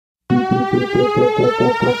Looking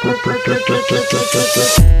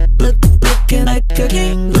like a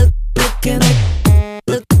king, looking like a king,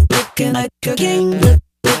 looking like a king,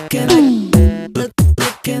 looking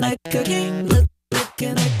like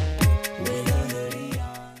with a hoodie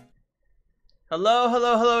on.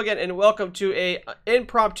 Hello again, and welcome to a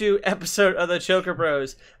impromptu episode of the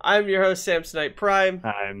Chocobros. I'm your host, Samsonite Prime.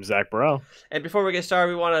 I'm Zach Burrell. And before we get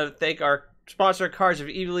started, we want to thank our sponsor, Cards of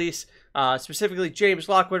Evilise, specifically James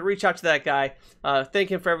Lockwood. Reach out to that guy. Thank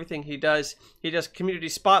him for everything he does. He does community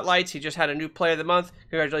spotlights. He just had a new Player of the Month.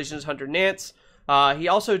 Congratulations, Hunter Nance. He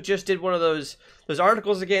also just did one of those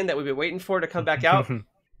articles again that we've been waiting for to come back out.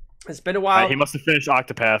 It's been a while. He must have finished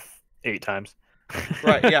Octopath 8 times.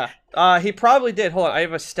 Right, yeah. He probably did. Hold on, I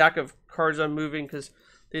have a stack of cards I'm moving because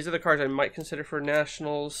these are the cards I might consider for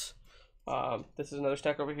Nationals. This is another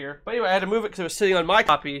stack over here. But anyway, I had to move it because it was sitting on my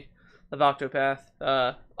copy of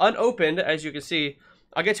Octopath. Unopened, as you can see.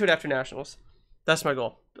 I'll get to it after Nationals. That's my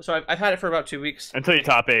goal. So I've had it for about 2 weeks. Until you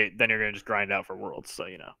top 8, then you're going to just grind out for Worlds, so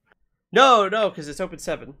you know. No, because it's open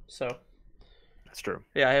 7, so... That's true.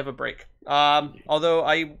 Yeah, I have a break. Although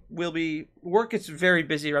I will be... Work is very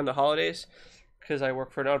busy around the holidays because I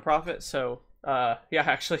work for a nonprofit, so... yeah,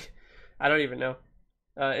 actually, I don't even know.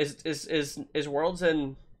 Is Worlds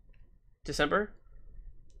in December?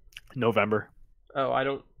 November. Oh, I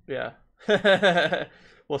don't... Yeah.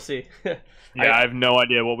 We'll see. Yeah, I have no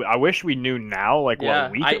idea. I wish we knew now, like,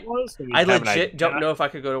 what week it was. So I legit don't know if I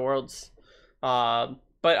could go to Worlds. But I'm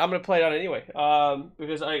going to play it on anyway.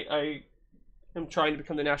 Because I am trying to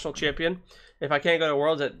become the national champion. If I can't go to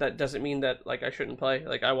Worlds, that doesn't mean that like I shouldn't play.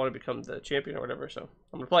 Like, I want to become the champion or whatever, so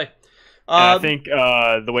I'm going to play. I think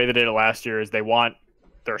the way they did it last year is they want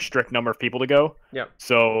their strict number of people to go. Yeah.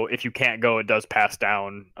 So if you can't go, it does pass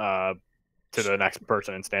down to the next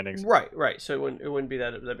person in standings. Right. So it wouldn't be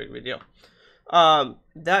that big of a deal.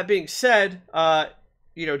 That being said,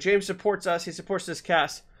 James supports us. He supports this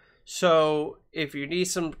cast. So if you need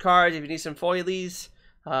some cards, if you need some foilies,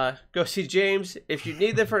 go see James. If you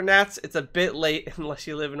need them for Nats, it's a bit late unless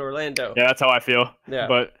you live in Orlando. Yeah, that's how I feel. Yeah,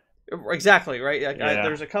 but exactly right. Like, yeah.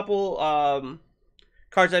 There's a couple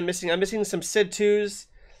cards I'm missing. I'm missing some Sid 2s.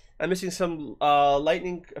 I'm missing some a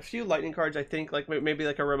few lightning cards. I think like maybe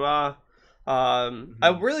like a Rama. I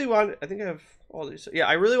think I have all these. Yeah,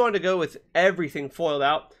 I really wanted to go with everything foiled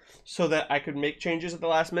out so that I could make changes at the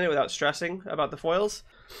last minute without stressing about the foils.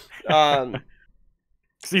 These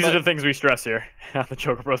are the things we stress here on the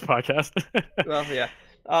Chocobros podcast. Well, yeah.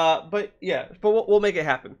 But we'll make it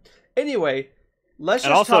happen. Anyway, let's and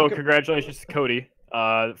just also talk... congratulations to Cody.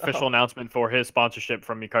 Official announcement for his sponsorship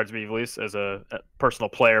from Cards of Evilise as a personal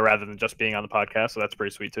player rather than just being on the podcast. So that's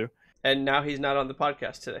pretty sweet too. And now he's not on the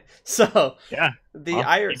podcast today. So yeah,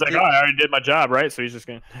 irony. He's like, I already did my job, right? So he's just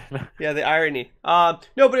gonna. Yeah, the irony. No,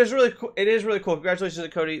 but it's really cool. It is really cool. Congratulations to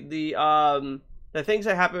Cody. The things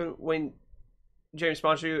that happen when James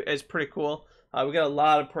sponsors you is pretty cool. We got a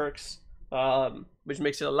lot of perks, which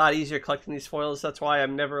makes it a lot easier collecting these foils. That's why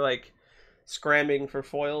I'm never like scrambling for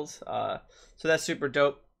foils. So that's super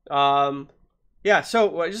dope. Yeah.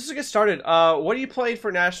 So just to get started, what do you play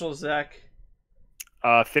for Nationals, Zach?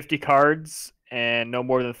 50 cards and no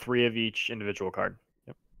more than 3 of each individual card.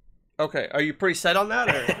 Yep. Okay, are you pretty set on that?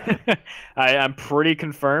 Or? I'm pretty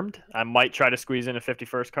confirmed. I might try to squeeze in a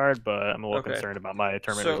 51st card, but I'm a little concerned about my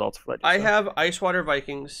tournament results. For I have Icewater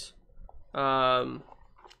Vikings, but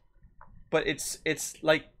it's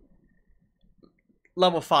like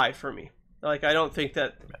level 5 for me. Like I don't think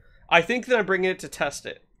that. I think that I'm bringing it to test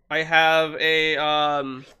it. I have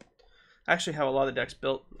a I actually have a lot of decks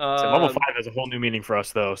built. So level 5 has a whole new meaning for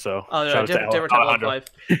us, though. So different type of level 5.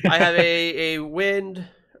 I have a wind,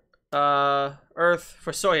 earth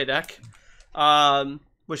for Soya deck,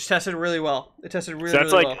 which tested really well. It tested really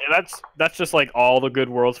well. That's just like all the good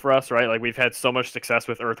worlds for us, right? Like we've had so much success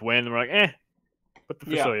with Earth Wind, and we're like, put the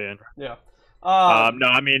Soya in. Yeah. No,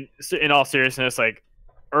 I mean, in all seriousness, like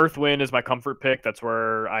Earth Wind is my comfort pick. That's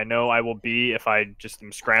where I know I will be if I just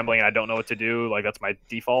am scrambling and I don't know what to do. Like that's my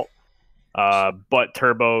default. But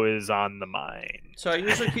Turbo is on the mind. So I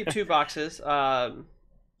usually keep 2 boxes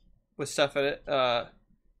with stuff in it.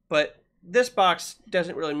 But this box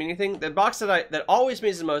doesn't really mean anything. The box that always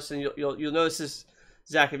means the most, and you'll notice this,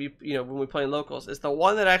 Zach, if when we play in locals, is the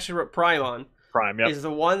one that I actually wrote Prime on. Prime, yep. Is the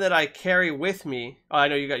one that I carry with me. Oh, I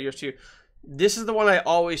know you got yours too. This is the one I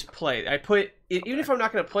always play. I put even if I'm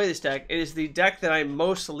not going to play this deck, it is the deck that I'm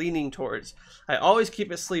most leaning towards. I always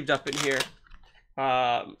keep it sleeved up in here.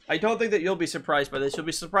 I don't think that you'll be surprised by this. You'll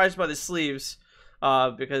be surprised by the sleeves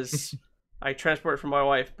because I transport it from my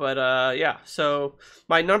wife. But yeah, so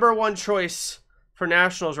my number 1 choice for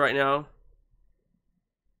Nationals right now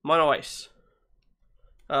Mono Ice.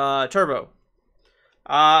 Turbo.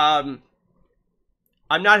 I'm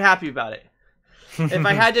not happy about it. If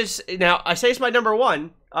I had to, now I say it's my number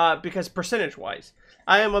one because percentage-wise,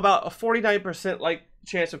 I am about a 49% like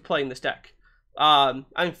chance of playing this deck. I'm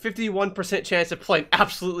 51% chance of playing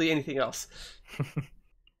absolutely anything else.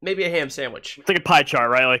 Maybe a ham sandwich. It's like a pie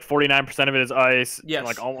chart, right? Like 49% of it is ice. Yes. And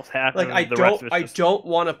like almost half. Like of I the rest of it's I just... don't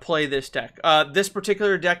want to play this deck. This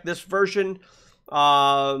particular deck, this version,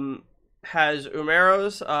 has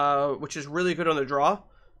Umeros, which is really good on the draw.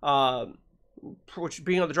 Which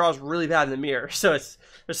being on the draw is really bad in the mirror. So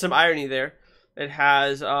there's some irony there. It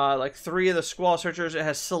has like 3 of the Squall Searchers. It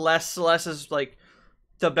has Celeste. Celeste is like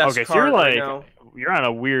the best Okay, so card you're like right now. you're on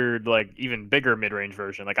a weird, like even bigger mid range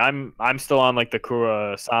version. Like I'm still on like the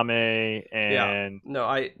Kurasame and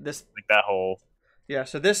this like that whole. Yeah,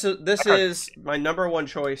 so this is my number one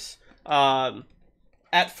choice.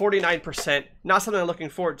 At 49%, not something I'm looking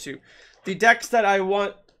forward to. The decks that I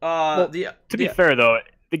want, to be fair though,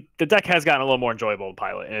 the deck has gotten a little more enjoyable to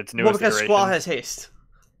pilot in its newest because iteration. Squall has haste.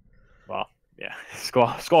 Well, yeah,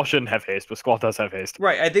 Squall shouldn't have haste, but Squall does have haste.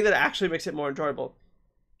 Right, I think that actually makes it more enjoyable.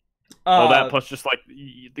 Well, that plus just like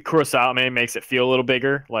the Kurosame makes it feel a little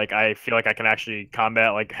bigger. Like I feel like I can actually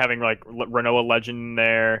combat, like having like Renoa Legend in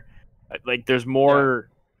there. Like there's more,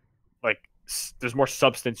 there's more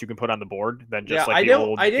substance you can put on the board than just like the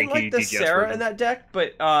old. I didn't dinky like the DGS Sarah versions. in that deck,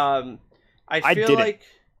 but I feel didn't like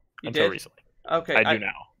you until did. recently. Okay, I do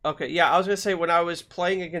now. Okay, yeah, I was gonna say when I was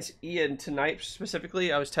playing against Ian tonight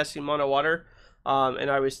specifically, I was testing Mono Water,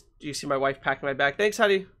 and you see my wife packing my bag. Thanks,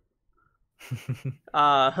 honey.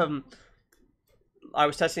 I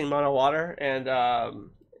was testing Mono Water, and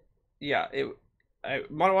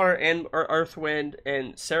Mono Water and Earth Wind,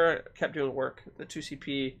 and Sarah kept doing work. The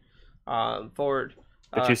 2CP forward.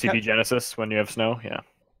 The 2CP Genesis when you have snow, yeah.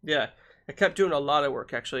 Yeah, it kept doing a lot of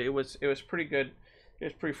work. Actually, it was pretty good. It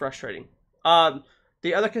was pretty frustrating.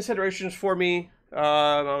 The other considerations for me,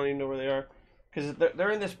 I don't even know where they are, because they're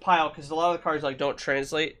in this pile. Because a lot of the cards like don't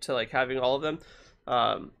translate to like having all of them.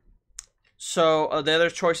 So the other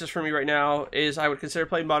choices for me right now is I would consider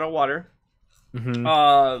playing Mono Water. Mm-hmm.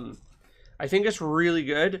 I think it's really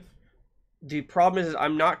good. The problem is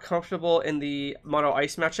I'm not comfortable in the Mono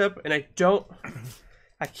Ice matchup, and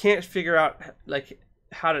I can't figure out like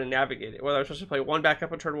how to navigate it. Whether I'm supposed to play 1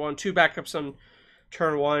 backup on turn 1, 2 backups on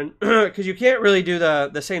turn 1, because you can't really do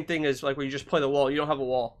the same thing as like where you just play the wall. You don't have a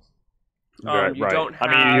wall. Right. Don't have,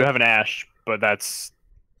 I mean, you have an Ash, but that's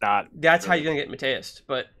not. That's how you're gonna get Mateus,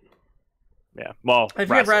 but. Yeah, well, if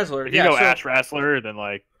you have Razzler, if you go Ash Razzler, then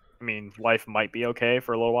like, I mean, life might be okay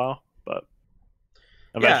for a little while, but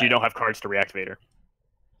eventually you don't have cards to reactivate her.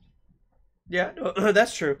 Yeah, no,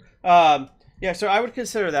 that's true. Yeah, so I would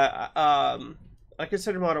consider that. I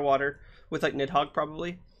consider Mono Water with like Nidhogg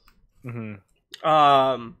probably. Mm-hmm.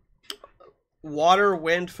 Water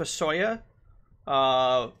Wind Fasoya,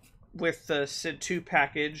 with the Sid 2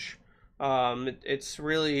 package. It's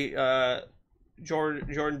really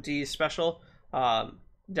Jordan D's special.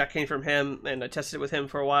 That came from him, and I tested it with him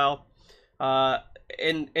for a while.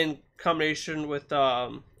 In combination with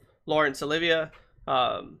Lawrence Olivia.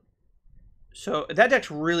 So that deck's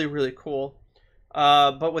really, really cool.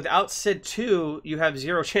 But without Sid 2, you have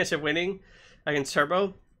 0 chance of winning against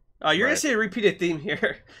Turbo. You're going to see a repeated theme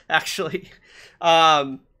here, actually.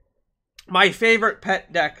 My favorite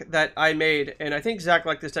pet deck that I made, and I think Zach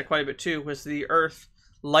liked this deck quite a bit too, was the Earth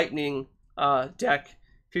Lightning deck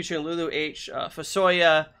featuring Lulu H,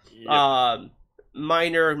 Fasoya,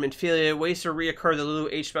 Minor, Minfilia, ways to reoccur the Lulu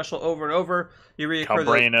H special over and over. You reoccur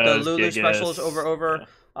the Lulu Gigas, specials over and over.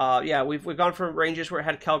 Yeah, we've gone from ranges where it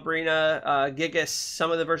had Calbrina, Gigas.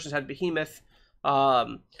 Some of the versions had Behemoth.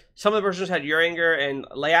 Some of the versions had Uranger and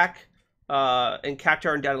Layak, and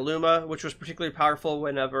Cactar and Dataluma, which was particularly powerful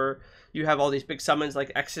whenever you have all these big summons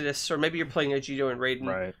like Exodus, or maybe you're playing a Jido and Raiden.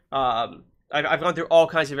 Right. I've gone through all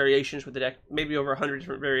kinds of variations with the deck, maybe over 100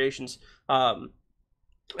 different variations.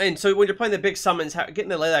 And so when you're playing the big summons, getting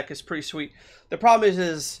the Lilac is pretty sweet. The problem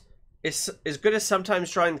is as good as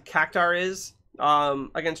sometimes drawing Cactar is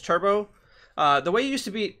against Turbo. The way you used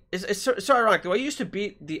to beat it's so ironic. The way you used to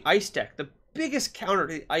beat the Ice deck, the biggest counter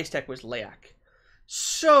to the Ice deck was Layak.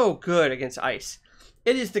 So good against Ice.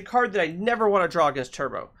 It is the card that I never want to draw against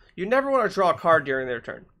Turbo. You never want to draw a card during their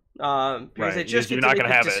turn. Because they just you're not going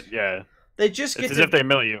to have it. Yeah. They just get as if they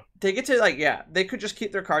mill you. They get to like, yeah, they could just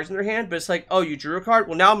keep their cards in their hand, but it's like, oh, you drew a card?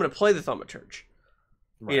 Well, now I'm going to play the Thaumaturge.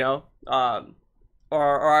 Right. You know?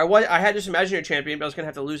 I had this imaginary champion, but I was going to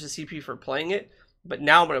have to lose the CP for playing it. But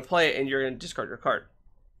now I'm going to play it, and you're going to discard your card.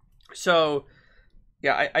 So,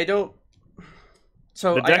 yeah, I don't...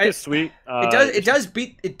 So The deck is sweet. it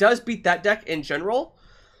does beat that deck in general.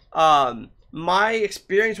 My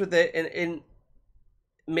experience with it, and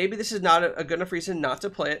maybe this is not a good enough reason not to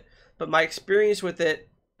play it, but my experience with it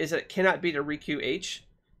is that it cannot beat a Riku H.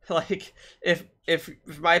 Like if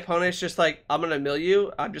my opponent's just like, I'm gonna mill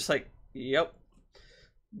you, I'm just like, yep.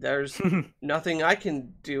 There's nothing I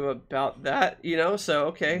can do about that, you know. So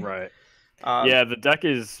okay, right. Yeah, the deck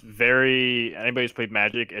is very. Anybody who's played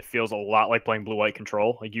Magic, it feels a lot like playing blue-white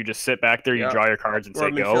control. Like you just sit back there, you draw your cards, and say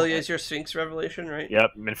go. Minfilia is your Sphinx Revelation, right?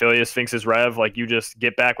 Yep, Minfilia, Sphinx's Rev. Like you just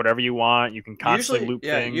get back whatever you want. You can constantly loop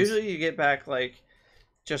things. Usually you get back like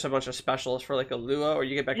just a bunch of specials for like a Lua, or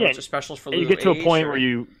you get back a bunch of specials for Lua. You get to a point where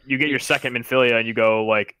you get your second Minfilia, and you go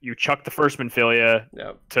like you chuck the first Minfilia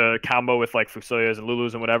to combo with like Fusillas and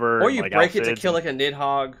Lulus and whatever, or you like break it to kill like a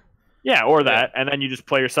Nidhogg. Yeah, or that, and then you just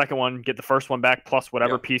play your second one, get the first one back, plus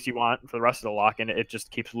whatever piece you want for the rest of the lock, and it just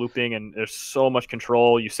keeps looping, and there's so much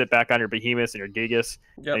control. You sit back on your Behemoths and your Gigas,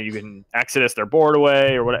 and you can Exodus their board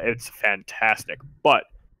away, or whatever. It's fantastic. But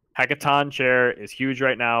Hecaton Chair is huge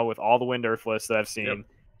right now with all the Wind Earth lists that I've seen.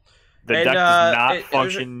 The deck does not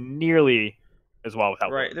function nearly as well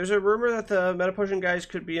without Right. There's a rumor that the Meta Potion guys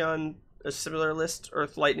could be on a similar list,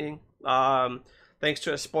 Earth Lightning, thanks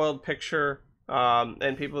to a spoiled picture.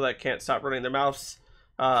 And people that can't stop running their mouths,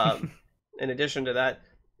 in addition to that.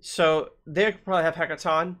 So they could probably have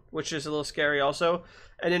Hecaton, which is a little scary also.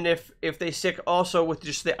 And then if they stick also with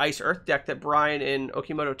just the Ice Earth deck that Brian and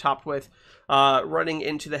Okimoto topped with, running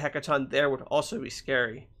into the Hecaton there would also be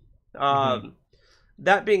scary.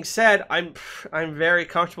 That being said, I'm very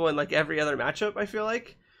comfortable in like every other matchup, I feel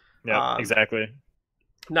like. Yeah, exactly.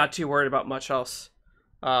 Not too worried about much else.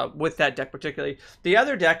 With that deck particularly. The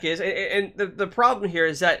other deck is, and the problem here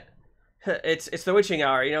is that it's the witching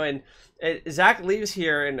hour, you know, and Zach leaves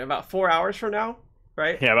here in about 4 hours from now,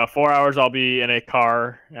 right? Yeah, about 4 hours I'll be in a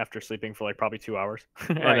car after sleeping for like probably 2 hours.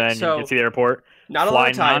 And then you get to the airport, not a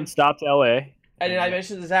lot of time. Non-stop to LA. And then I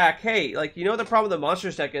mentioned to Zach, hey, like, you know what the problem with the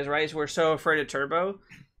Monsters deck is, right? Is we're so afraid of Turbo.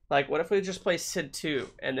 Like, what if we just play Sid 2,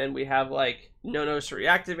 and then we have, like, no-nos to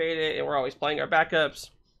reactivate it, and we're always playing our backups,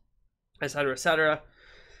 etc., etc.,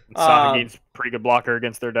 Sonic Game's pretty good blocker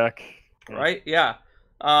against their deck. Right? Yeah.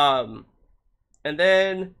 And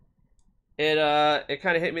then it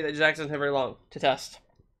kind of hit me that Jack doesn't have very long to test.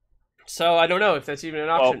 So I don't know if that's even an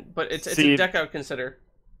option, but it's a deck I would consider.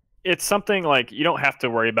 It's something like you don't have to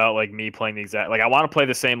worry about like me playing the exact like I want to play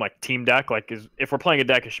the same like team deck. Like if we're playing a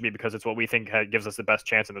deck, it should be because it's what we think gives us the best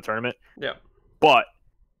chance in the tournament. Yeah. But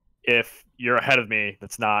if you're ahead of me,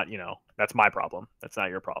 that's not, you know, that's my problem. That's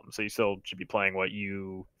not your problem. So you still should be playing what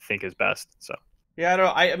you think is best. So yeah, I don't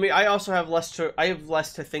know. I mean, I also have less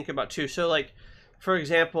to think about too. So like, for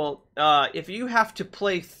example, if you have to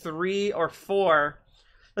play 3 or 4,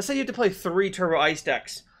 let's say you have to play 3 Turbo Ice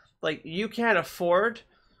decks, like you can't afford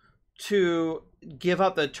to give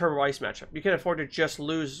up the Turbo Ice matchup. You can't afford to just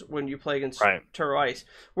lose when you play against Turbo Ice.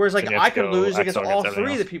 Whereas like I could lose against all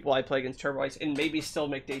 3 of the people I play against Turbo Ice and maybe still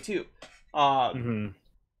make day 2.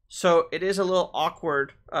 So it is a little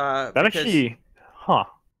awkward. That's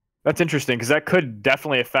interesting because that could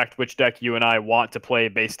definitely affect which deck you and I want to play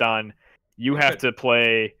based on you have to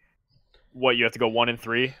play what you have to go 1 and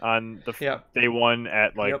 3 on the day 1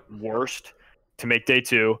 at like worst to make day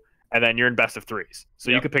 2, and then you're in best of 3s. So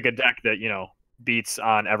you could pick a deck that, you know, beats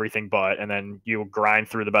on everything but, and then you grind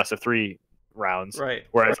through the best of 3 rounds. Right.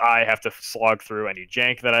 Whereas I have to slog through any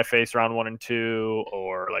jank that I face round 1 and 2,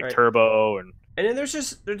 or like turbo and then there's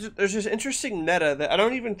this interesting meta that I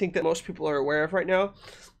don't even think that most people are aware of right now.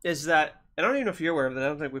 Is that, and I don't even know if you're aware of it. I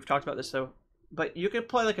don't think we've talked about this though. But you could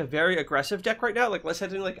play like a very aggressive deck right now. Like let's say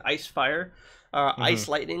something like Ice Fire, Ice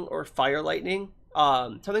Lightning, or Fire Lightning.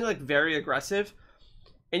 Something like very aggressive,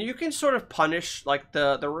 and you can sort of punish like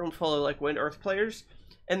the room full of like Wind Earth players.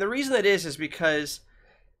 And the reason that is because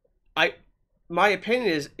my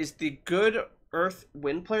opinion is the good Earth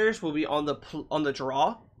Wind players will be on the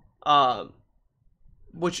draw,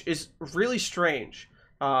 which is really strange.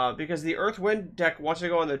 Because the Earth Wind deck wants to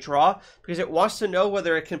go on the draw because it wants to know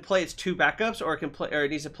whether it can play its 2 backups or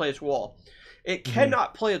it needs to play its wall. It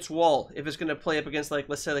cannot play its wall if it's going to play up against like,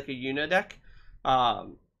 let's say like a Yuna deck,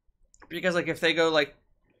 because like if they go like,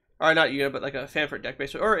 or not Yuna but like a Fanfurt deck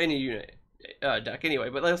basically, or any Yuna deck anyway.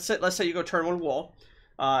 But let's say you go turn 1 wall,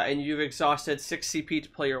 and you've exhausted 6 CP to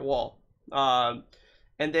play your wall, and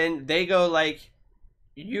then they go like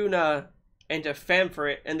Yuna and to Fam for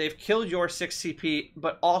it, and they've killed your 6 CP,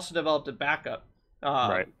 but also developed a backup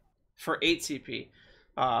for 8 CP.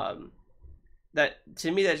 That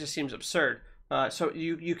to me that just seems absurd. So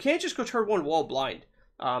you can't just go turn 1 wall blind,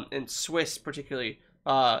 and Swiss particularly.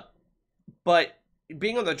 But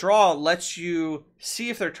being on the draw lets you see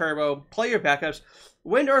if they're turbo, play your backups.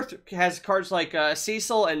 Wind Earth has cards like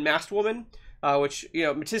Cecil and Masked Woman, which, you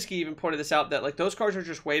know, Matisky even pointed this out, that like those cards are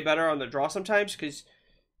just way better on the draw sometimes because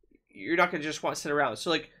you're not going to just want to sit around. So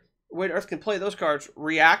like Wind Earth can play those cards,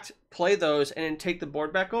 react, play those, and then take the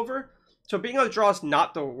board back over. So being on the draw is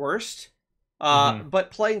not the worst,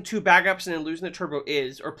 but playing 2 backups and then losing the turbo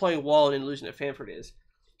is, or playing wall and then losing to Fanford is.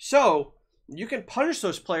 So you can punish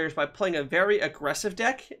those players by playing a very aggressive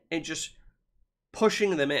deck and just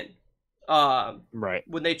pushing them in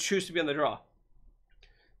when they choose to be on the draw.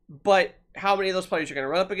 But how many of those players you're going to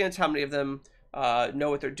run up against, how many of them know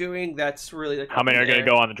what they're doing, that's really like how many are going to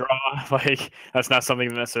go on the draw. Like, that's not something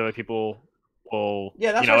that necessarily people will.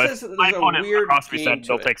 Yeah, that's why there's my a opponent weird across me game said to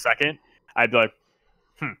they'll it. take second, I'd be like,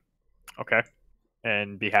 okay,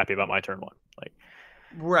 and be happy about my turn 1. Like,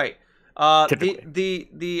 right. Typically.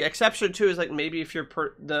 The exception too is like maybe if you're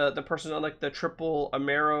the person on like the triple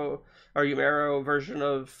Amaro or Umero version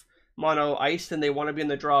of mono ice, then they want to be in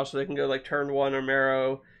the draw so they can go like turn 1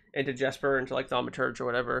 Amaro into Jesper into like Thaumaturge or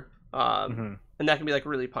whatever. And that can be like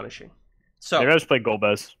really punishing. So maybe I just play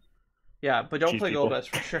Golbez. Yeah, but don't Cheese play people. Golbez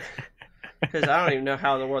for sure. Because I don't even know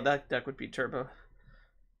how in the world that deck would be turbo.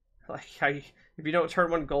 Like, if you don't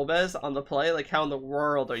turn 1 Golbez on the play, like how in the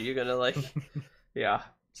world are you gonna like?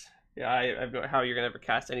 I have no how you're gonna ever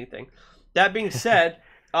cast anything. That being said,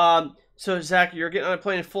 so Zach, you're getting on a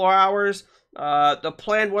plane in 4 hours. The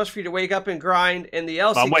plan was for you to wake up and grind in the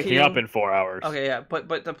LCQ. I'm waking up in 4 hours. Okay, yeah, but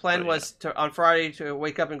the plan was to on Friday to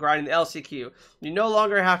wake up and grind in the LCQ. You no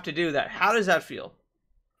longer have to do that. How does that feel?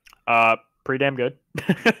 Pretty damn good.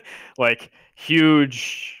 Like,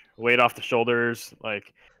 huge weight off the shoulders.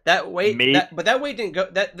 Like, that weight, but that weight didn't go.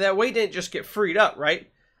 That weight didn't just get freed up, right?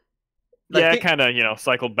 Like, yeah, it kind of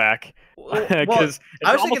cycled back. Well, I was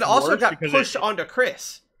thinking it also got pushed onto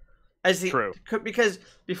Chris. True. Because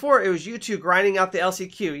before it was you two grinding out the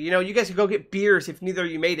LCQ. You know, you guys could go get beers if neither of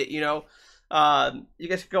you made it. You know, you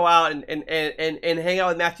guys could go out and hang out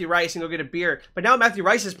with Matthew Rice and go get a beer. But now Matthew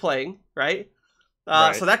Rice is playing, right?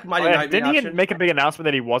 Right. So that might not be an option. Didn't he make a big announcement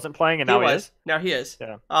that he wasn't playing, and now he is? Now he is.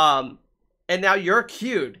 Yeah. And now you're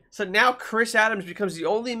queued. So now Chris Adams becomes the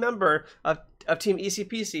only member of Team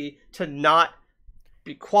ECPC to not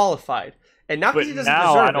be qualified. And not because he doesn't deserve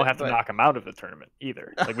it. Now I don't have to knock him out of the tournament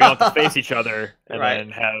either. Like, we don't have to face each other and then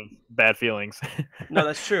have bad feelings. No,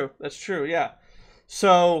 that's true. That's true, yeah.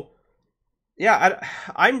 So, yeah,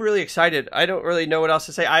 I'm really excited. I don't really know what else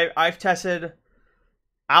to say. I've tested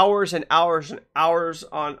hours and hours and hours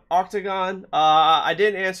on Octagon. I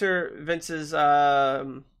didn't answer Vince's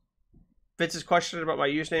question about my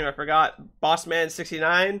username. I forgot.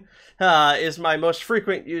 Bossman69 is my most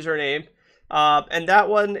frequent username. And that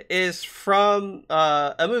one is from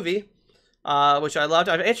a movie, which I loved.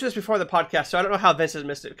 I've answered this before in the podcast, so I don't know how Vince has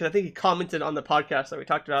missed it, because I think he commented on the podcast that we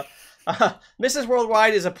talked about. Mrs.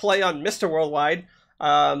 Worldwide is a play on Mr. Worldwide,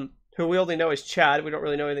 who we only know as Chad. We don't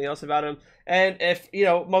really know anything else about him. And if, you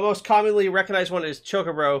know, my most commonly recognized one is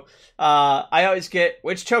Chocobro. I always get,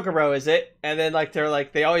 which Chocobro is it? And then, like,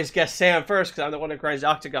 they always guess Sam first, because I'm the one that grinds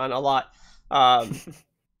Octagon a lot.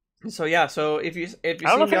 So, yeah, so if you I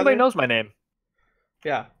don't know if anybody knows my name.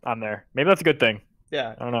 Yeah. On there. Maybe that's a good thing.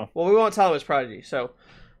 Yeah. I don't know. Well, we won't tell him it's Prodigy, so.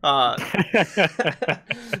 But,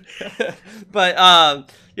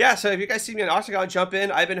 yeah, so if you guys see me on Octagon, jump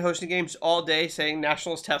in. I've been hosting games all day saying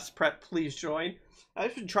Nationals Test Prep, please join.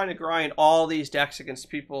 I've been trying to grind all these decks against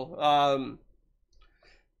people.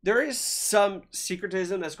 There is some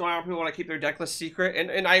secretism that's going on. People want to keep their deck list secret,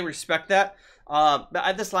 and I respect that. But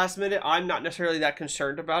at this last minute, I'm not necessarily that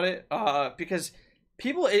concerned about it, because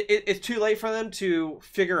people, it's too late for them to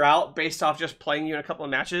figure out, based off just playing you in a couple of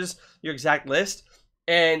matches, your exact list.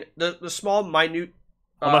 And the small, minute...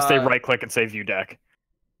 Unless they right-click and say view deck.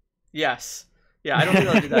 Yes. Yeah, I don't think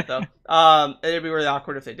they'll do that, though. It'd be really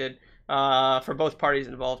awkward if they did, for both parties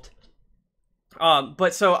involved.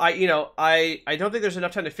 But so, I don't think there's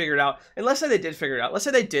enough time to figure it out. And let's say they did figure it out. Let's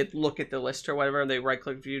say they did look at the list or whatever, and they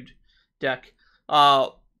right-click viewed deck.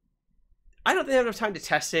 I don't think they have enough time to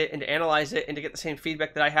test it and to analyze it and to get the same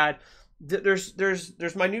feedback that I had. There's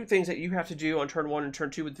minute things that you have to do on turn 1 and turn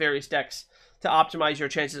 2 with various decks to optimize your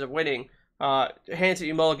chances of winning. Hands that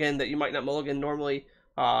you mulligan that you might not mulligan normally.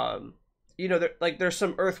 There's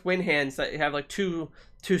some Earth Wind hands that have like two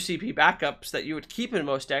CP backups that you would keep in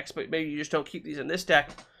most decks, but maybe you just don't keep these in this deck.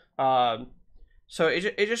 So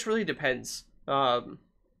it just really depends.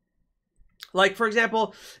 Like, for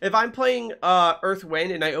example, if I'm playing Earth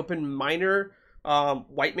Wind and I open Minor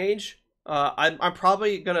White Mage, I'm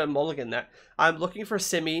probably gonna mulligan that. I'm looking for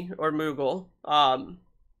Simi or Moogle,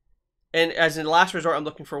 and as in last resort, I'm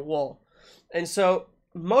looking for Wool. And so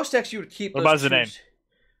most decks you would keep What those about Zidane? twos.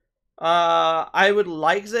 I would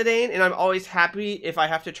like Zidane, and I'm always happy if I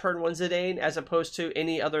have to turn one Zidane as opposed to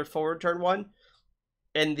any other forward turn one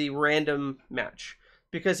in the random match.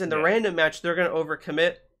 Because in the random match, they're going to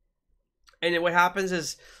overcommit. And then what happens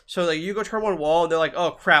is, so like you go turn one wall, and they're like,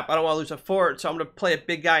 oh crap, I don't want to lose a forward, so I'm going to play a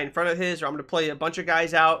big guy in front of his, or I'm going to play a bunch of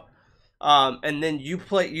guys out. And then you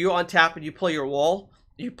untap and you play your wall.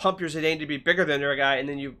 You pump your Zidane to be bigger than their guy, and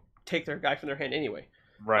then you take their guy from their hand anyway.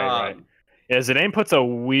 Right. Yeah, Zidane puts a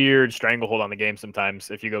weird stranglehold on the game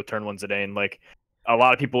sometimes if you go turn one Zidane. Like, a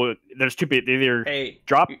lot of people, there's two people, they either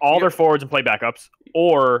drop all their forwards and play backups,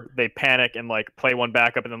 or they panic and, like, play one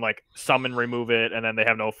backup and then, like, summon, remove it, and then they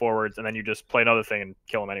have no forwards, and then you just play another thing and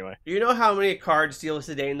kill them anyway. You know how many cards deal with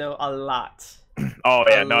Zidane, though? A lot. Oh,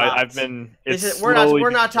 yeah, no, I've been... We're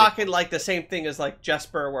not talking, like, the same thing as, like,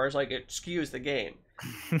 Jesper, where it's, like, it skews the game.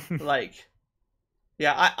 Like,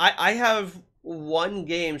 yeah, I have... one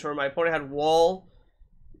games where my opponent had Wall,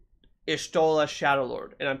 Ishtola,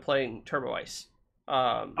 Shadowlord, and I'm playing Turbo Ice.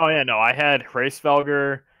 Oh yeah, no, I had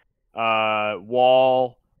Hraesvelgr,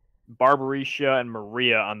 Wall, Barbarisha, and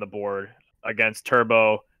Maria on the board against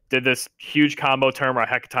Turbo. Did this huge combo turn where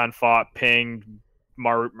Hecaton fought, pinged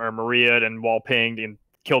Maria, and Wall pinged and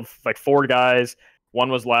killed like 4 guys.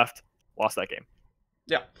 1 was left, lost that game.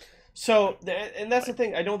 Yeah. So, and that's the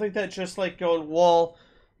thing. I don't think that just like going Wall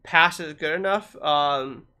pass is good enough.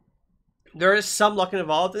 There is some luck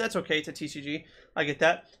involved, and that's okay. It's a TCG. I get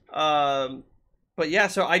that. But yeah,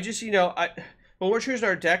 so I just, when we're choosing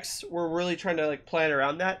our decks, we're really trying to like plan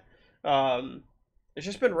around that. It's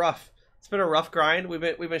just been rough. It's been a rough grind. We've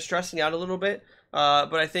been stressing out a little bit.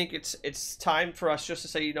 But I think it's time for us just to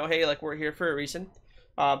say, hey, like we're here for a reason.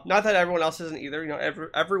 Not that everyone else isn't either.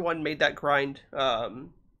 Everyone made that grind.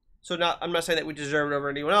 So I'm not saying that we deserve it over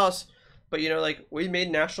anyone else. But, like, we made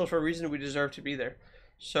Nationals for a reason. We deserve to be there.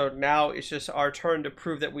 So now it's just our turn to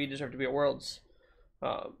prove that we deserve to be at Worlds.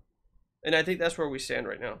 And I think that's where we stand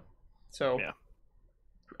right now. So,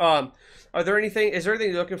 yeah. Is there anything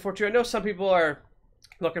you're looking forward to? I know some people are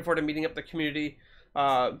looking forward to meeting up the community.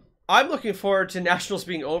 I'm looking forward to Nationals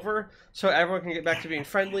being over so everyone can get back to being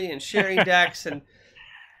friendly and sharing decks. And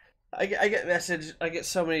I get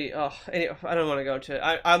so many. Anyway, I don't want to go into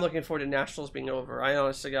it. I'm looking forward to Nationals being over. I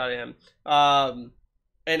honestly God am.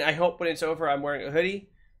 And I hope when it's over, I'm wearing a hoodie.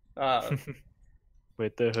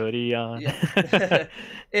 With the hoodie on. Yeah.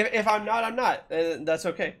 if I'm not, I'm not. And that's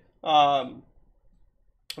okay. But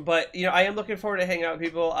I am looking forward to hanging out with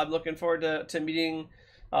people. I'm looking forward to meeting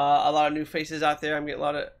a lot of new faces out there. I'm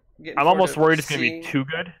almost worried it's gonna be too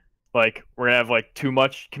good. Like, we're going to have, like, too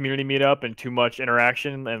much community meetup and too much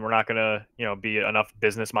interaction, and we're not going to, be enough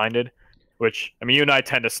business-minded, which, I mean, you and I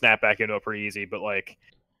tend to snap back into it pretty easy, but, like,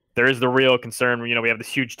 there is the real concern, we have this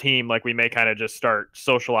huge team, like, we may kind of just start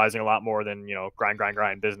socializing a lot more than,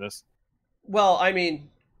 grind business. Well, I mean,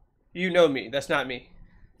 you know me. That's not me.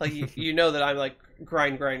 Like, you know that I'm, like,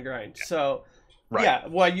 grind. So, right. Yeah,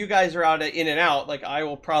 while you guys are out in and out, like, I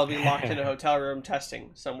will probably be locked in a hotel room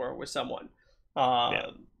testing somewhere with someone.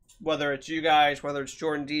 Whether it's you guys, whether it's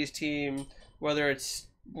Jordan D's team, whether it's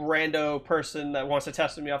rando person that wants to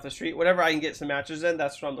test me off the street, whatever I can get some matches in,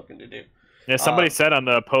 that's what I'm looking to do. Yeah, somebody said on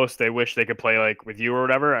the post they wish they could play like with you or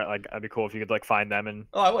whatever. Like, that'd be cool if you could like find them and.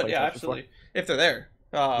 Oh, I would. Yeah, absolutely. If they're there.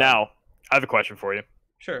 Now, I have a question for you.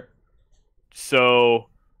 Sure. So,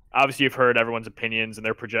 obviously, you've heard everyone's opinions and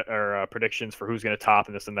their predictions for who's going to top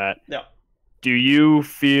and this and that. Yeah. Do you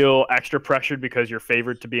feel extra pressured because you're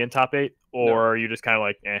favored to be in top 8, or are you just kind of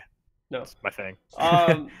like, no, that's my thing?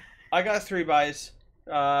 I got 3 buys.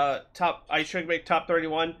 I should make top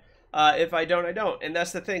 31. If I don't, I don't. And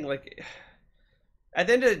that's the thing. Like, at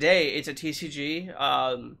the end of the day, it's a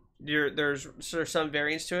TCG. There's some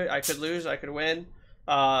variance to it. I could lose. I could win.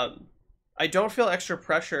 I don't feel extra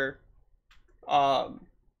pressure. And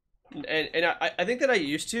I think that I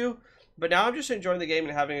used to, but now I'm just enjoying the game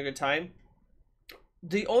and having a good time.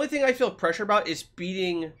 The only thing I feel pressure about is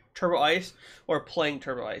beating Turbo Ice or playing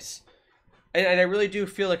Turbo Ice. And I really do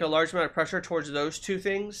feel like a large amount of pressure towards those two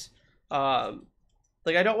things.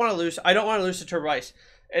 Like, I don't want to lose. I don't want to lose to Turbo Ice.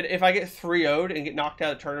 And if I get 3-0'd and get knocked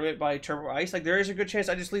out of the tournament by Turbo Ice, like, there is a good chance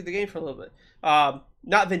I just leave the game for a little bit.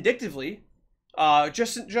 Not vindictively.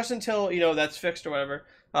 Just until, that's fixed or whatever.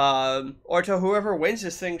 Or until whoever wins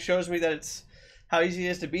this thing shows me that it's how easy it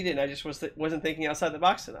is to beat it, and I just wasn't thinking outside the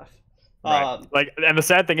box enough. Right. And the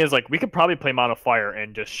sad thing is, like, we could probably play Mono Fire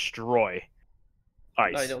and destroy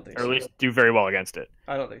Ice. I don't think so. Or at least do very well against it.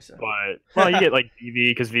 I don't think so. But, well, you get, like,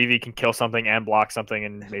 VV, because VV can kill something and block something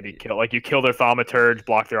and maybe kill. Like, you kill their Thaumaturge,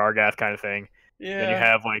 block their Argath kind of thing. Yeah. Then you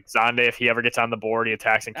have like Zonde. If he ever gets on the board, he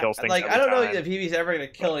attacks and kills things. Like every I don't know time. if Eevee's ever gonna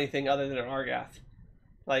kill anything other than an Argath.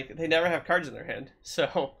 Like they never have cards in their hand,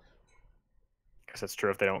 so. I guess that's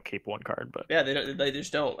true if they don't keep one card, but Yeah, they don't. They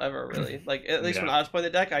just don't ever really. Like at least Yeah. when I was playing the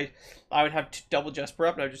deck, I would have double Jesper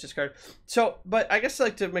up and I would just discard. So, but I guess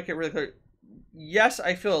like to make it really clear, yes,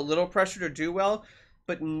 I feel a little pressure to do well,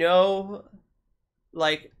 but no,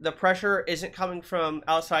 like the pressure isn't coming from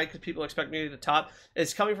outside because people expect me to top.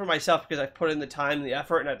 It's coming from myself because I've put in the time and the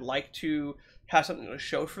effort, and I'd like to have something to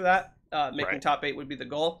show for that. Making Right. top 8 would be the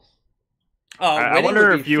goal. I Winning wonder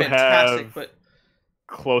would be if you fantastic, have but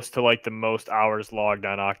close to like the most hours logged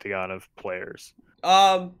on Octagon of players.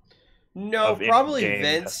 no, of probably in-game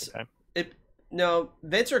Vince. testing time. No,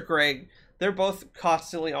 Vince or Greg, they're both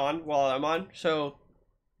constantly on while I'm on, so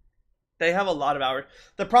they have a lot of hours.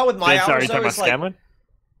 The problem with my Vince, are hours you though talking is about like Scanlan?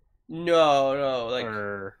 no,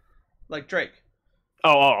 Or... like Drake.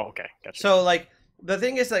 Oh, okay, gotcha. So like the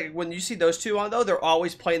thing is like when you see those two on though, they're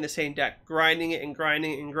always playing the same deck, grinding it and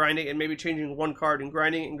grinding it and grinding it, and maybe changing one card and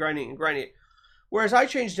grinding it and grinding it and grinding it. Whereas I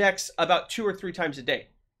change decks about 2 or 3 times a day,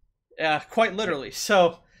 quite literally.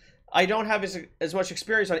 So I don't have as much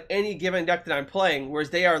experience on any given deck that I'm playing, whereas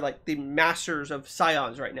they are like the masters of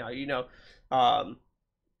Scions right now.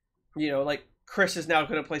 Like Chris is now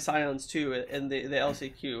going to play Scions too in the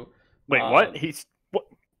LCQ. Wait, what? He's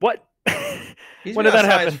what? He's When been did on that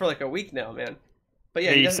happen? Scions for like a week now, man. But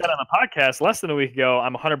yeah, he said on the podcast less than a week ago,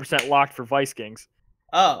 I'm 100% locked for Vice Kings.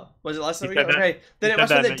 Oh, was it less than a He week? said that- Okay, then he it said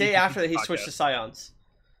must have that been the in the day after that he podcast. switched to Scions.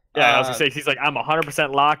 Yeah, I was gonna say, he's like, I'm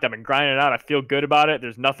 100% locked. I've been grinding it out. I feel good about it.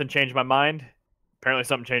 There's nothing changed my mind. Apparently,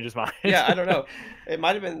 something changed his mind. Yeah, I don't know. It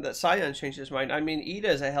might have been that Scion changed his mind. I mean, Ida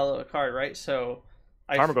is a hell of a card, right? So,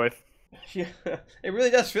 Tarmogoyf. Yeah, it really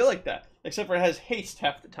does feel like that. Except for it has haste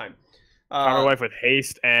half the time. Tarmogoyf with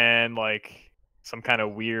haste and like some kind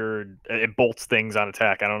of weird. It bolts things on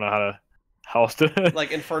attack. I don't know how else to.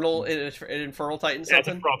 Like Infernal, it Infernal Titan Yeah, it's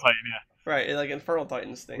something. Infernal Titan. Yeah. Right, like Infernal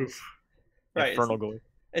Titans things. Oof. Right. Infernal Goy.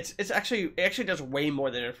 It actually does way more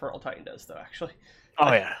than Infernal Titan does, though. Actually.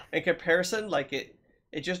 Oh yeah. In comparison, like it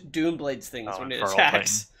just Doomblades things when it Infernal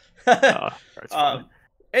attacks. That's fun.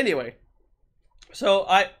 Anyway, so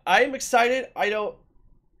I'm excited. I don't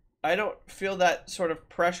feel that sort of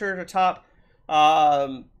pressure to top.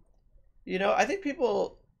 I think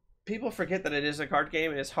people forget that it is a card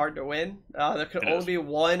game and it's hard to win. There can only be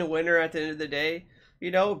one winner at the end of the day.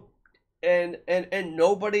 And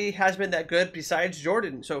nobody has been that good besides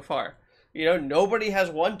Jordan so far. Nobody has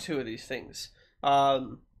won 2 of these things. I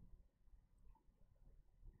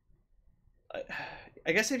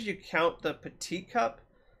guess if you count the Petite Cup,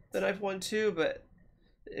 then I've won 2, but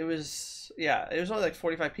it was only like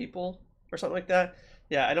 45 people or something like that.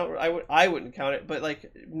 Yeah, I wouldn't count it, but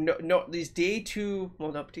like no these day 2,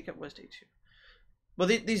 well no, Petite Cup was day 2. Well,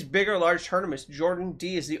 these bigger large tournaments, Jordan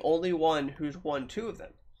D is the only one who's won 2 of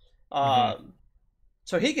them.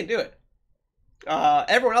 So he can do it.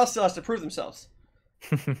 Everyone else still has to prove themselves.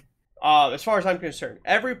 As far as I'm concerned,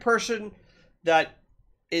 every person that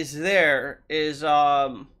is there is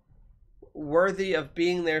worthy of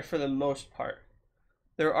being there for the most part.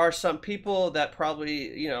 There are some people that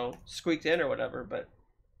probably squeaked in or whatever, but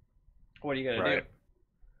what are you gonna do?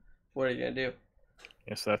 What are you gonna do?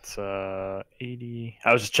 Yes, that's 80.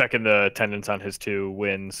 I was just checking the attendance on his 2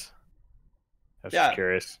 wins. I was just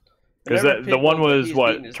curious because the one was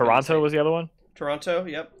what, Toronto was the other one. Toronto,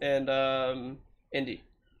 yep, and Indy.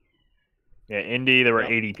 Yeah, Indy. There were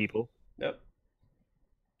 80 people. Yep.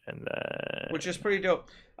 And then, which is pretty dope.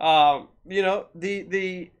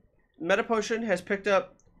 The Meta Potion has picked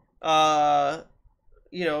up, Josh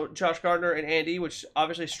Gardner and Andy, which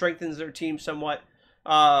obviously strengthens their team somewhat.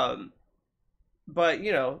 But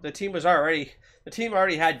the team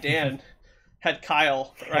already had Dan, had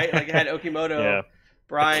Kyle, right? Like it had Okimoto,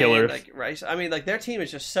 Brian, like Rice. I mean, like their team is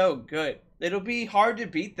just so good. It'll be hard to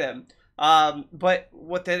beat them. But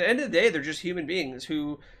at the end of the day, they're just human beings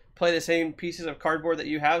who play the same pieces of cardboard that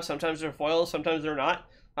you have. Sometimes they're foils, sometimes they're not.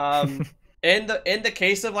 In the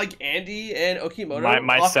case of like Andy and Okimoto,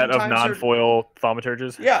 my set of non-foil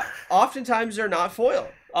thaumaturges. Yeah, oftentimes they're not foil.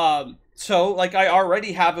 So like I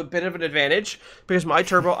already have a bit of an advantage because my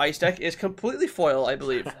Turbo Ice deck is completely foil, I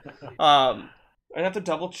believe. I'd have to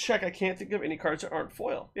double check. I can't think of any cards that aren't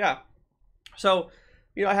foil. Yeah. So,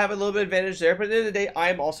 I have a little bit of advantage there, but at the end of the day,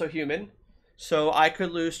 I'm also human. So I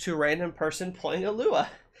could lose to a random person playing a Lua.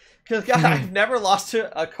 Because I've never lost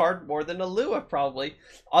to a card more than a Lua, probably.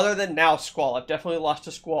 Other than now, Squall. I've definitely lost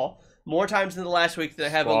to Squall more times in the last week than I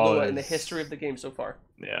have a Lua in the history of the game so far.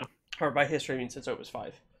 Yeah. Or by history, I mean since Opus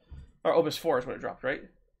 5. Or Opus 4 is when it dropped, right?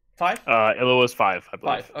 5? It was 5, I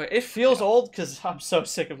believe. 5. Okay. It feels old because I'm so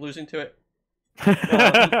sick of losing to it.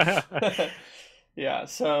 Yeah.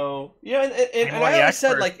 So yeah, and I always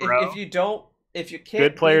said like if you Good can't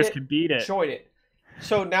beat players it, can beat it. join it.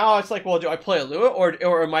 So now it's like, well, do I play a Lua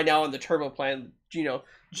or am I now on the turbo plan?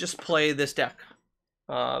 Just play this deck.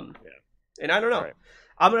 And I don't know. Right.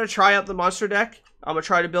 I'm gonna try out the monster deck. I'm gonna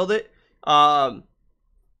try to build it. I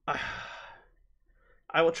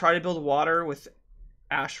will try to build water with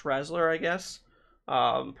Ash Razzler, I guess,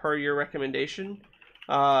 per your recommendation.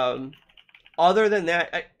 Other than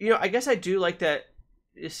that, I guess I do like that.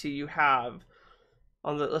 You see, you have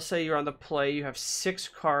let's say you're on the play, you have 6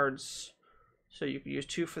 cards, so you can use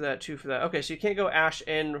 2 for that, 2 for that. Okay, so you can't go Ash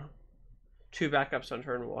and 2 backups on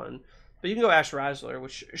turn 1, but you can go Ash Razzler,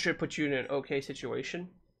 which should put you in an okay situation.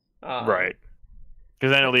 Right.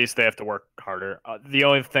 Because then at least they have to work harder. The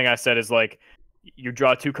only thing I said is like, you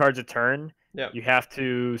draw 2 cards a turn. Yeah. You have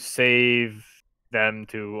to save them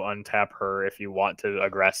to untap her if you want to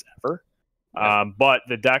aggress ever. Yeah. But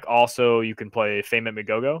the deck also, you can play Fame at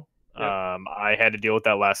Migogo. Yep. I had to deal with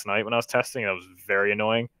that last night when I was testing. That was very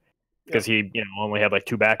annoying because he only had like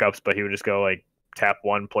 2 backups, but he would just go like tap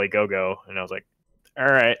 1, play Go-Go, and I was like, all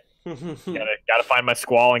right, gotta find my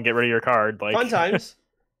Squall and get rid of your card. Like Fun times.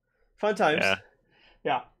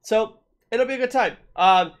 Yeah. So it'll be a good time.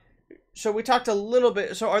 So we talked a little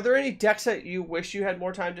bit. So are there any decks that you wish you had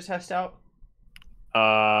more time to test out?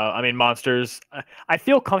 I mean, monsters. I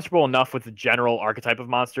feel comfortable enough with the general archetype of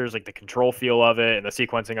monsters, like the control feel of it and the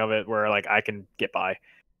sequencing of it, where like I can get by.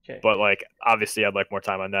 Okay. But like, obviously, I'd like more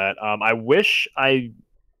time on that. I wish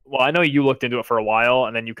well, I know you looked into it for a while,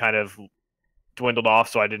 and then you kind of dwindled off,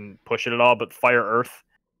 so I didn't push it at all. But Fire Earth,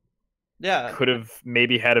 could have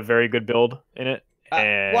maybe had a very good build in it.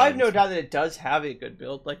 Well, I have no doubt that it does have a good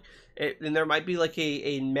build. Like, and there might be like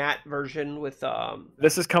a matte version with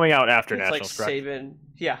This is coming out after it's Nationals, like correct? Saban.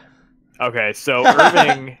 Yeah. Okay, so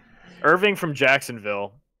Irving from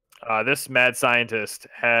Jacksonville, this mad scientist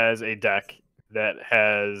has a deck that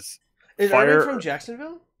has Is Fire. Irving from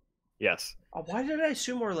Jacksonville? Yes, Why did I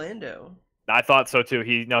assume Orlando? I thought so too.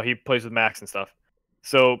 He plays with Max and stuff.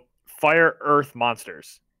 So Fire Earth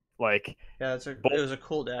monsters, like Yeah, it was a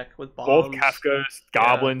cool deck with bombs. both Kafkas,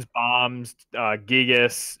 Goblins, Bombs,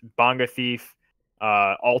 Gigas, Bonga Thief,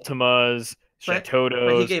 Ultimas, Shatodos.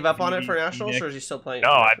 But he gave up on it for Nationals, or is he still playing?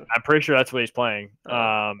 No, I'm pretty sure that's what he's playing.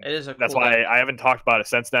 It is a cool that's why deck. I haven't talked about it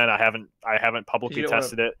since then. I haven't publicly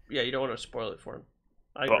tested it. Yeah, you don't want to spoil it for him.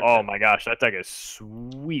 But oh my gosh, that deck is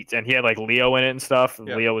sweet. And he had like Leo in it and stuff.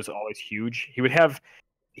 Yeah. Leo was always huge. He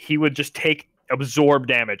would just absorb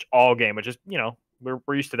damage all game, which is, we're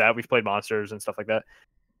used to that. We've played monsters and stuff like that.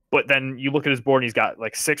 But then you look at his board and he's got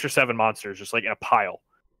like 6 or 7 monsters just like in a pile.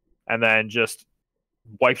 And then just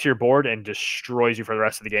wipes your board and destroys you for the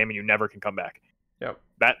rest of the game, and you never can come back. Yep.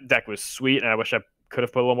 That deck was sweet, and I wish I could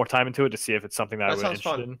have put a little more time into it to see if it's something that I would be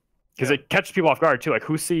interested in. Because it catches people off guard too. Like,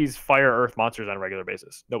 who sees Fire Earth monsters on a regular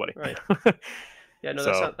basis? Nobody. Right. Yeah, no,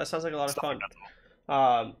 that sounds like a lot of fun.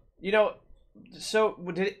 So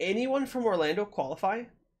did anyone from Orlando qualify?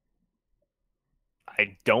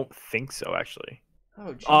 I don't think so, actually.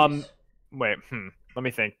 Oh, jeez. Wait, let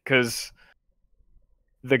me think. Because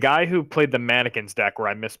the guy who played the Mannequins deck, where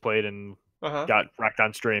I misplayed and got wrecked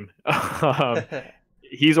on stream,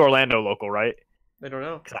 he's Orlando local, right? I don't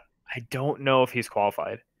know. I don't know if he's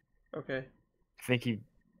qualified. Okay. I think he.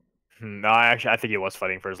 No, I think he was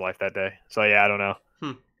fighting for his life that day. So yeah, I don't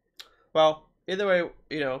know. Well, either way,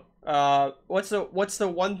 what's the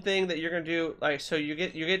one thing that you're gonna do? Like, so you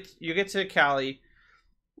get to Cali.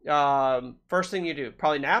 First thing you do,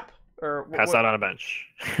 probably nap or pass out on a bench.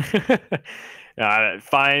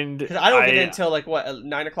 Find. Because I don't get in until like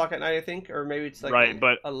 9 o'clock at night, I think, or maybe it's like right.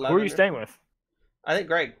 But 11 who are you staying with? I think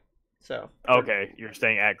Greg. So okay, you're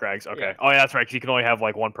staying at Greg's. Okay. Yeah. Oh yeah, that's right. Because you can only have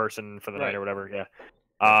like one person for the night or whatever. Yeah.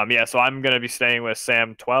 Yeah. So I'm gonna be staying with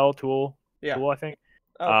Sam Tool. Yeah. Tool, I think.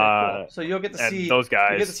 Okay, cool. So you'll get to see those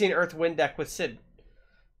guys. You get to see an Earth Wind deck with Sid.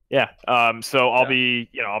 Yeah. So I'll be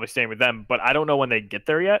staying with them, but I don't know when they get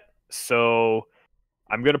there yet. So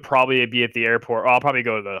I'm gonna probably be at the airport. I'll probably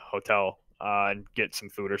go to the hotel and get some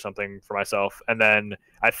food or something for myself, and then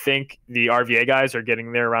I think the RVA guys are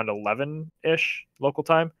getting there around 11-ish local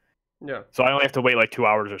time. Yeah. So I only have to wait like 2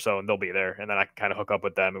 hours or so, and they'll be there, and then I can kind of hook up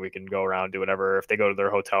with them, and we can go around, do whatever. If they go to their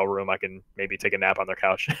hotel room, I can maybe take a nap on their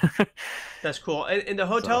couch. That's cool. And the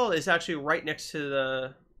hotel is actually right next to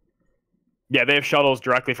the. Yeah, they have shuttles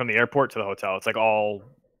directly from the airport to the hotel. It's like all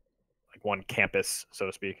like one campus, so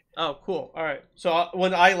to speak. Oh, cool. All right. So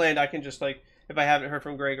when I land, I can just like, if I haven't heard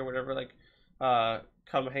from Greg or whatever, like,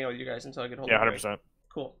 come hang out with you guys until I get home. Yeah, 100%.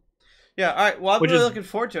 Cool. Yeah. All right. Well, I'm Which really is looking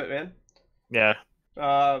forward to it, man. yeah.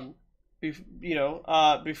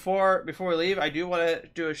 Before we leave, I do want to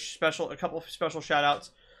do a couple of special shout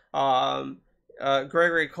outs.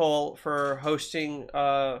 Gregory Cole for hosting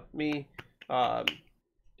me.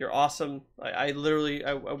 You're awesome. I literally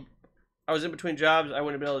I was in between jobs. I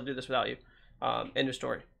wouldn't have been able to do this without you. End of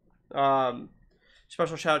story.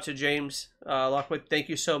 Special shout out to James Lockwood. Thank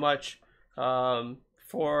you so much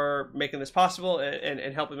for making this possible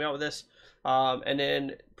and helping me out with this. And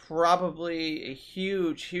then probably a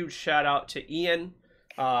huge shout out to Ian.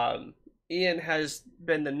 Ian has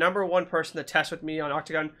been the #1 person to test with me on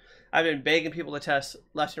Octagon. I've been begging people to test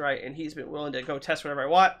left and right, and he's been willing to go test whatever I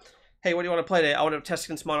want. Hey, what do you want to play today? I want to test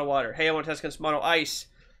against mono water. Hey, I want to test against mono ice.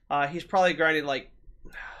 He's probably grinded like,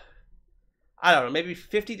 I don't know, maybe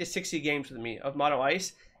 50 to 60 games with me of mono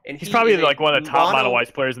ice. And he's probably like one of the top mono ice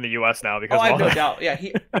players in the U.S. now. Because I have no doubt. Yeah,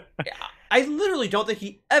 I literally don't think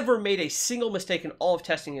he ever made a single mistake in all of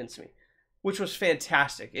testing against me, which was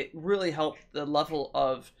fantastic. It really helped the level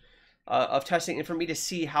of testing and for me to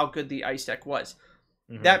see how good the ice deck was.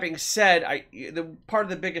 Mm-hmm. That being said, the part of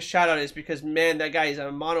the biggest shout out is because, man, that guy is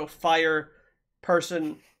a mono fire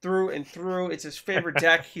person through and through. It's his favorite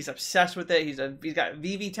deck. He's obsessed with it. He's got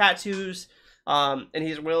VV tattoos, and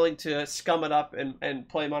he's willing to scum it up and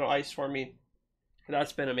play mono ice for me.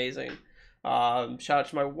 That's been amazing. Shout out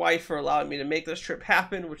to my wife for allowing me to make this trip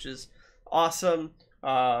happen, which is awesome.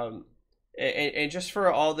 And just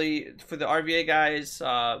for for the RVA guys,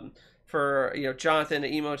 for Jonathan,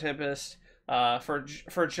 the Emo Tempest, for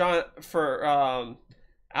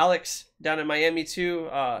Alex down in Miami too,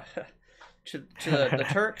 to the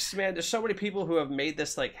Turks, man. There's so many people who have made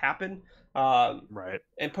this like happen, right,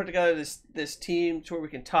 and put together this team to where we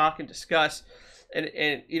can talk and discuss. And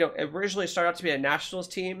originally started out to be a nationals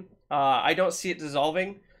team. I don't see it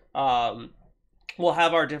dissolving. We'll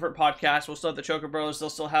have our different podcasts. We'll still have the Chocobros. They'll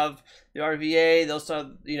still have the RVA. They'll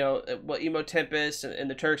still have, Emo Tempest and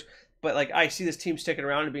the Turks. But like, I see this team sticking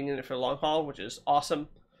around and being in it for the long haul, which is awesome.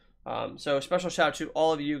 So special shout out to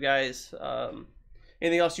all of you guys.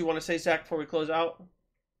 Anything else you want to say, Zach, before we close out?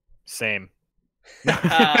 Same. Just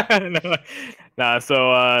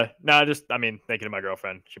thinking of my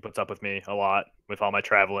girlfriend. She puts up with me a lot with all my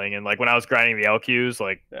traveling, and like when I was grinding the LQs,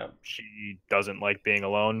 like she doesn't like being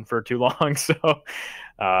alone for too long. So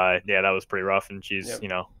that was pretty rough, and she's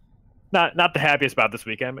not the happiest about this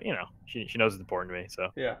weekend, but she knows it's important to me. So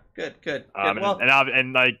yeah, good.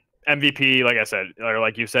 And like MVP, like I said, or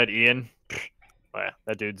like you said, Ian,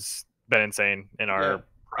 that dude's been insane in our.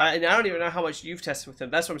 And I don't even know how much you've tested with him.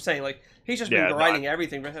 That's what I'm saying. Like, he's just been grinding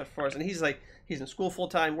everything for us, and he's in school full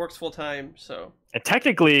time, works full time. So, and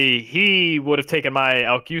technically, he would have taken my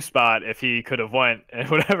LQ spot if he could have went, and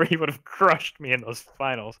whatever, he would have crushed me in those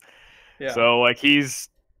finals. Yeah. So like, he's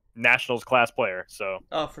nationals class player. So.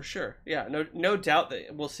 Oh, for sure. Yeah. No doubt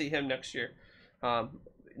that we'll see him next year.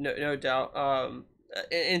 No doubt.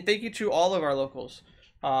 And thank you to all of our locals,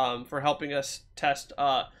 for helping us test.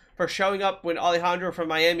 For showing up when Alejandro from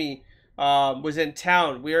Miami was in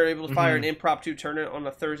town. We were able to fire an impromptu tournament on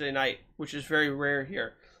a Thursday night, which is very rare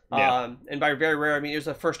here. Yeah. And by very rare, I mean it was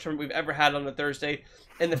the first tournament we've ever had on a Thursday,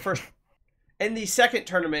 and the second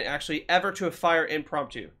tournament actually ever to have fire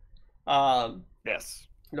impromptu. Yes.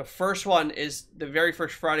 The first one is the very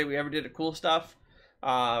first Friday we ever did a cool stuff,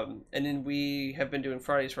 and then we have been doing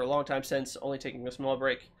Fridays for a long time since, only taking a small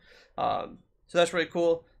break. So that's really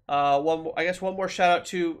cool. One more shout out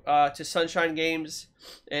to Sunshine Games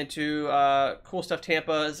and to Cool Stuff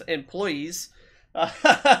Tampa's employees.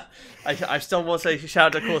 I still won't say shout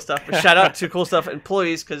out to Cool Stuff, but shout out to Cool Stuff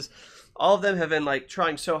employees, because all of them have been like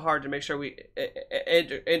trying so hard to make sure and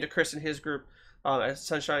to Chris and his group at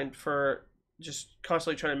Sunshine for just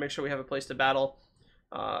constantly trying to make sure we have a place to battle.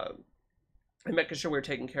 And making sure we're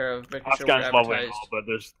taken care of, making sure we're advertised. But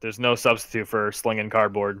there's no substitute for slinging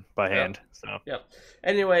cardboard by hand. So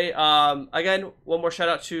Anyway, again, one more shout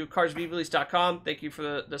out to cardsvrelease.com. Thank you for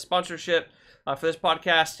the sponsorship for this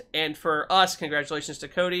podcast, and for us, congratulations to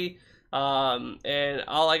Cody. And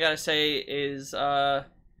all I gotta say is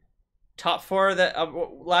top four.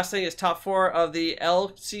 Last thing is top 4 of the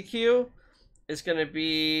LCQ is gonna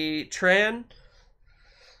be Tran.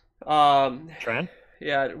 Tran.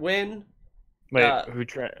 Yeah, win. Wait, who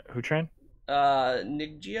Tran?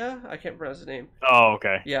 Niggia? I can't pronounce his name. Oh,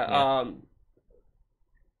 okay. Yeah.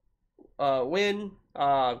 Win,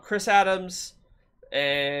 Chris Adams,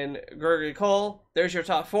 and Gregory Cole. There's your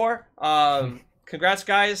top 4. Congrats,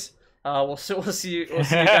 guys. We'll see you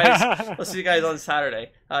guys. We'll see you guys on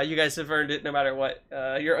Saturday. You guys have earned it no matter what.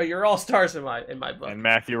 You're all stars in my book. And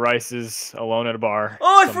Matthew Rice is alone at a bar.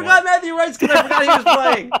 Oh, I forgot Matthew Rice because I forgot he was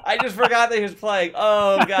playing. I just forgot that he was playing.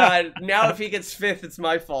 Oh God! Now if he gets fifth, it's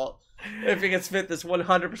my fault. If he gets fifth, it's 100% my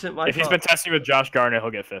fault. If he's been testing with Josh Garnett, he'll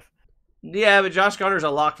get fifth. Yeah, but Josh Garner's a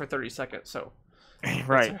lock for 30 seconds. So.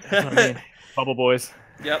 Right. That's what I mean. Bubble Boys.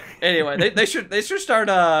 Yep. Anyway, they should start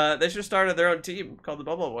their own team called the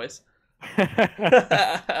Bubble Boys.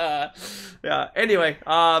 Yeah. Anyway,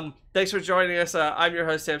 thanks for joining us. I'm your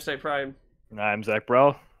host Sam State Prime. And I'm Zach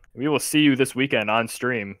Brell. We will see you this weekend on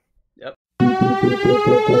stream. Yep.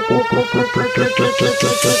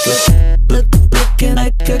 Looking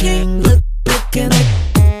like a king, looking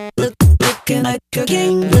like a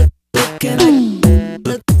king,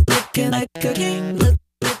 looking like a king,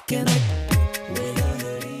 looking like